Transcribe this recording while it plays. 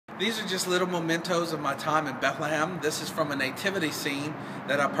These are just little mementos of my time in Bethlehem. This is from a nativity scene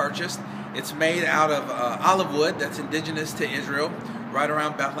that I purchased. It's made out of olive wood that's indigenous to Israel, right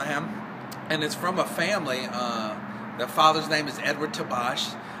around Bethlehem. And it's from a family. The father's name is Edward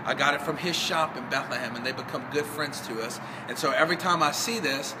Tabash. I got it from his shop in Bethlehem, and they become good friends to us. And so every time I see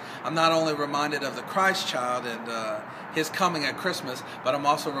this, I'm not only reminded of the Christ child and his coming at Christmas, but I'm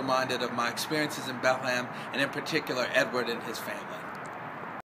also reminded of my experiences in Bethlehem, and in particular, Edward and his family.